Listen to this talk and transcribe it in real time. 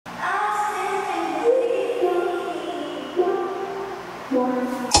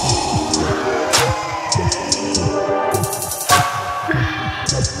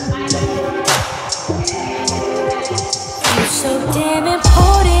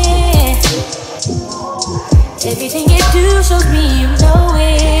shows me you know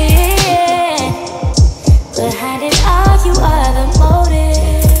it. Behind it all, you are the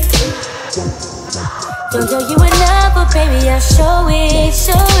motive. Don't tell you enough, but baby, I'll show it,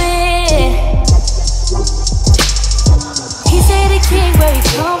 show it. He say the king where he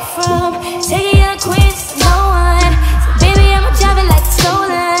come from, take your queens to no one. So baby, I'ma drive it like it's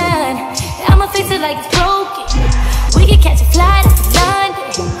stolen, I'ma fix it like it's broken. We can catch a flight up to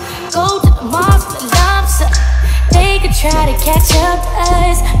London, go to the Mars with a lump sum. They could try to catch up to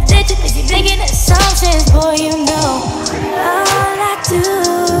us, but they're too busy making assumptions. Boy, you know all I do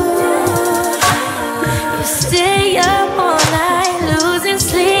is stay up all night, losing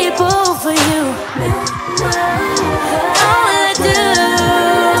sleep over you. All I do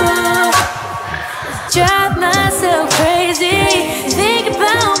is drive myself crazy, think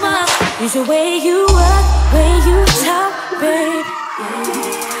about my. It's the way you walk, way you talk, babe.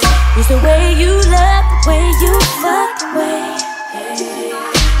 It's the way you love, the way you fuck, the way.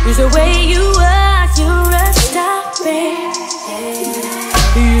 It's the way you walk, you're a star, babe.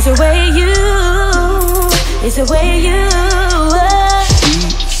 It's the way you, it's the way you walk.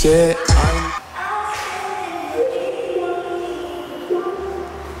 She said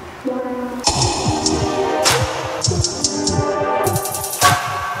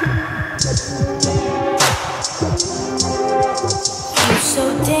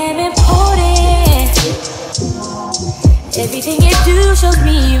everything you do shows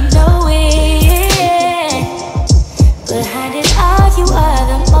me you know it. Behind it all, you are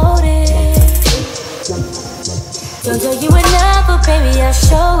the motive. Don't tell you enough, but baby, I'll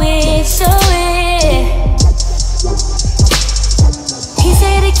show it, show it. He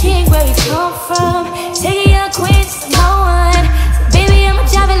say the king where he come from, taking your queens to no one. So baby, I'ma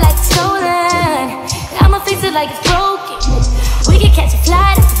drive it like it's stolen, I'ma fix it like it's broken. We can catch a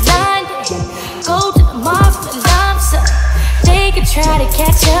flight up to London, go to the Mars with a lump sum. They could try to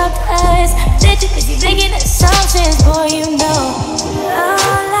catch up to us, but they're too busy making assumptions. Boy, you know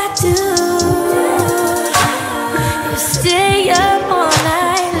all I do is stay up all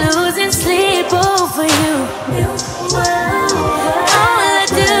night, losing sleep over you. All I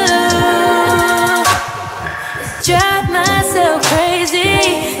do is drive myself crazy,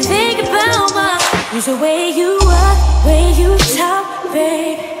 think about my. It's the way you walk, way you talk,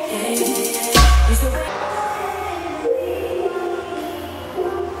 babe. It's the way.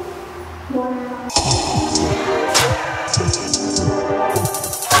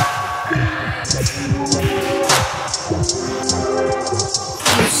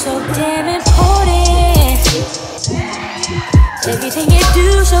 You're so damn important. Everything you do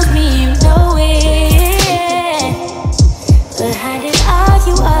shows me you know it. Behind it all,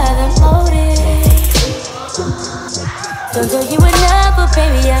 you are the motive. Don't tell you enough, but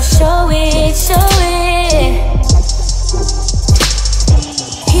baby, I'll show it, show it.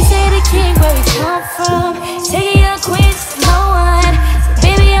 He say the king where he come from, taking your queens to no one. So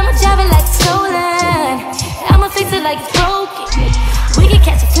baby, I'ma drive it like it's stolen, I'ma fix it like it's broken. We can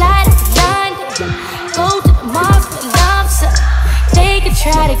catch a flight up to London, go to the Mars with a lump sum. They could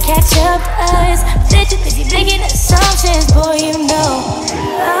try to catch up to us, but they're too busy making assumptions. Boy, you know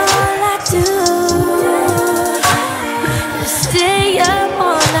all I do is stay up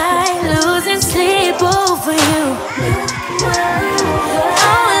all night, losing sleep over you.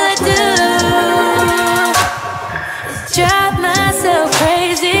 All I do is drive myself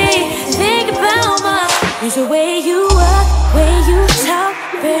crazy, think about my. It's the way you walk, way you talk,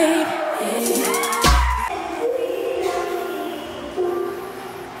 babe.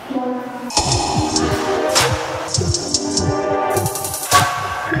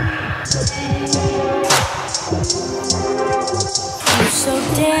 You're so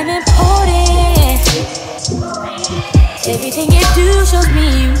damn important. Everything you do shows me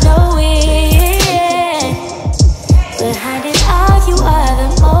you know it. Behind it all, you are the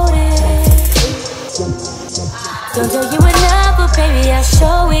motive. Don't tell you enough, but baby, I'll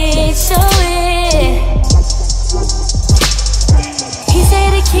show it, show it. He say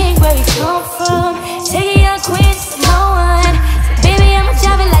the king where he come from, taking your queens to no one. So baby, I'ma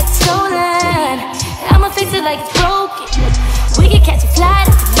drive it like it's stolen, I'ma fix it like it's broken. We can catch a flight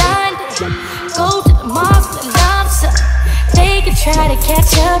up to London, go to the Mars with a lump sum. They could try to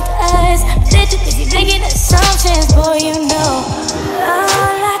catch up to us, but they're too busy making assumptions. Boy, you know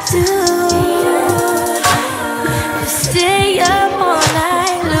all I do is stay up all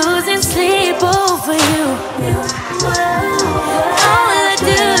night, losing sleep over you. All I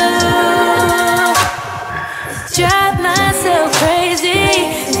do is drive myself crazy,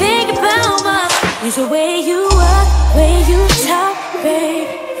 think about my. It's the way you walk, way you talk, babe.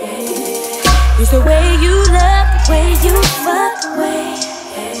 It's the way you love, the way you fuck, the way.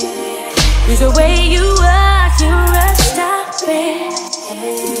 Use the way you are, you're a stop it.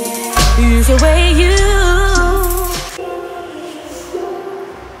 Use the way you.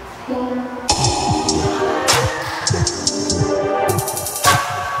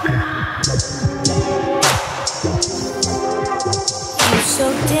 You're so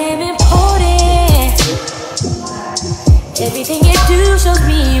damn important. Everything you do shows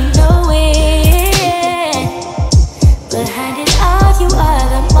me you know it. Behind it all, you are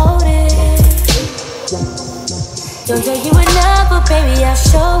the motive. Don't tell you enough, but baby, I'll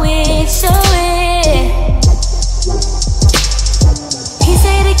show it, show it. He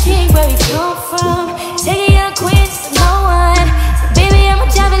say the king where we come from. Take your queens to no one. So baby, I'ma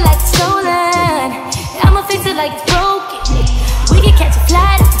drive it like it's stolen. I'ma fix it like it's broken. We can catch a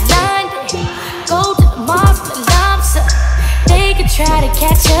flight to London. Go to the mall for the lobster. They could try to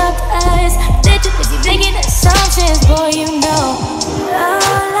catch up to us. They're too busy making assumptions, boy, you know.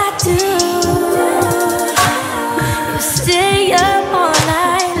 All I do is stay up all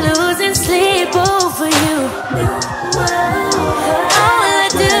night, losing sleep over you. All I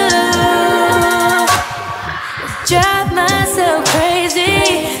do is drive myself crazy.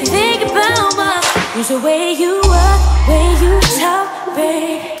 Think about my. Use the way you walk, way you talk,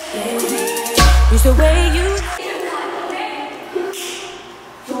 babe. Use the way you.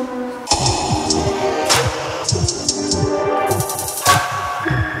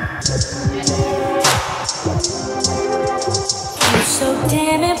 You're so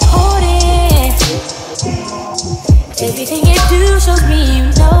damn important. Everything you do shows me you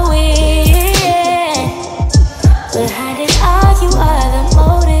know it. Behind it all, you are the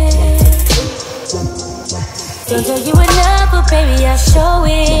motive. Don't tell you enough, but baby, I'll show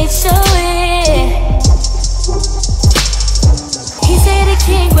it, show it. He say the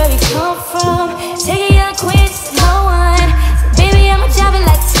king where we come from. Taking your queens to no one. So baby, I'ma drive it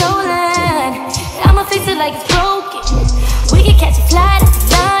like it's stolen. I'ma fix it like it's broken. We can catch a flight to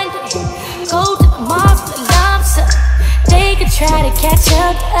London. Go to the mall for the lobster. They could try to catch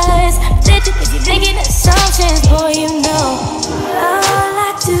up to us. They're too busy making assumptions, boy, you know. All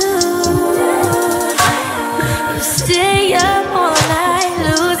I do is stay up all night,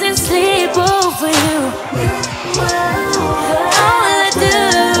 losing sleep over you. All I do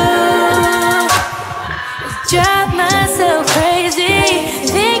is drive myself crazy.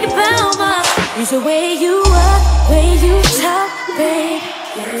 Think about my. Use the way you walk, way you talk, babe.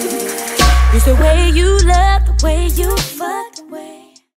 Use the way you love, the way you.